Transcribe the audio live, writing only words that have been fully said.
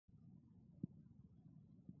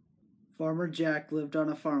Farmer Jack lived on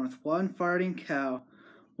a farm with one farting cow,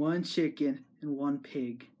 one chicken, and one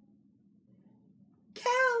pig.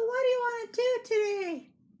 Cow, what do you want to do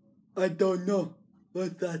today? I don't know.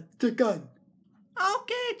 What's that, chicken?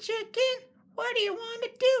 Okay, chicken, what do you want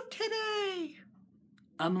to do today?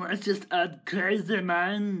 Let's just act crazy,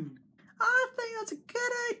 man. I think that's a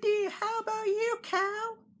good idea. How about you,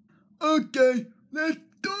 cow? Okay, let's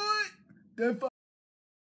do it.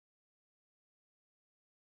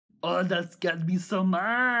 Oh, that scared me so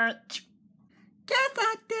much. Guess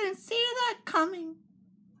I didn't see that coming.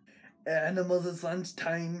 Animals, it's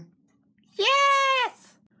lunchtime.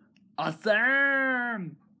 Yes!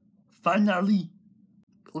 Awesome! Finally,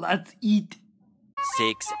 let's eat.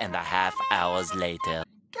 6.5 hours later.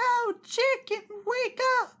 Go, chicken, wake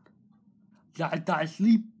up! I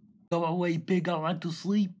sleep. Go away, pig, I want to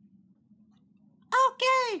sleep.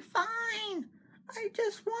 Okay, fine. I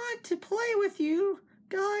just want to play with you.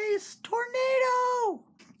 Guys, tornado!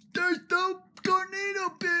 There's no tornado,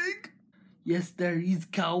 pig. Yes, there is,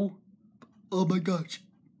 cow. Oh my gosh.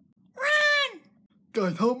 Run!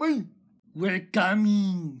 Guys, help me. We're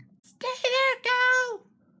coming. Stay there, cow!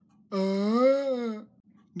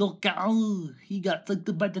 No, cow. He got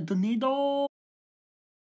sucked by the tornado.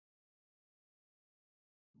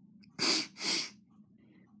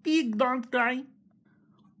 Pig, don't cry.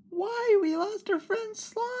 Why? We lost our friend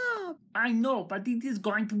Slob. I know, but it is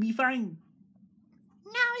going to be fine.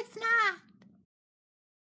 No, it's not.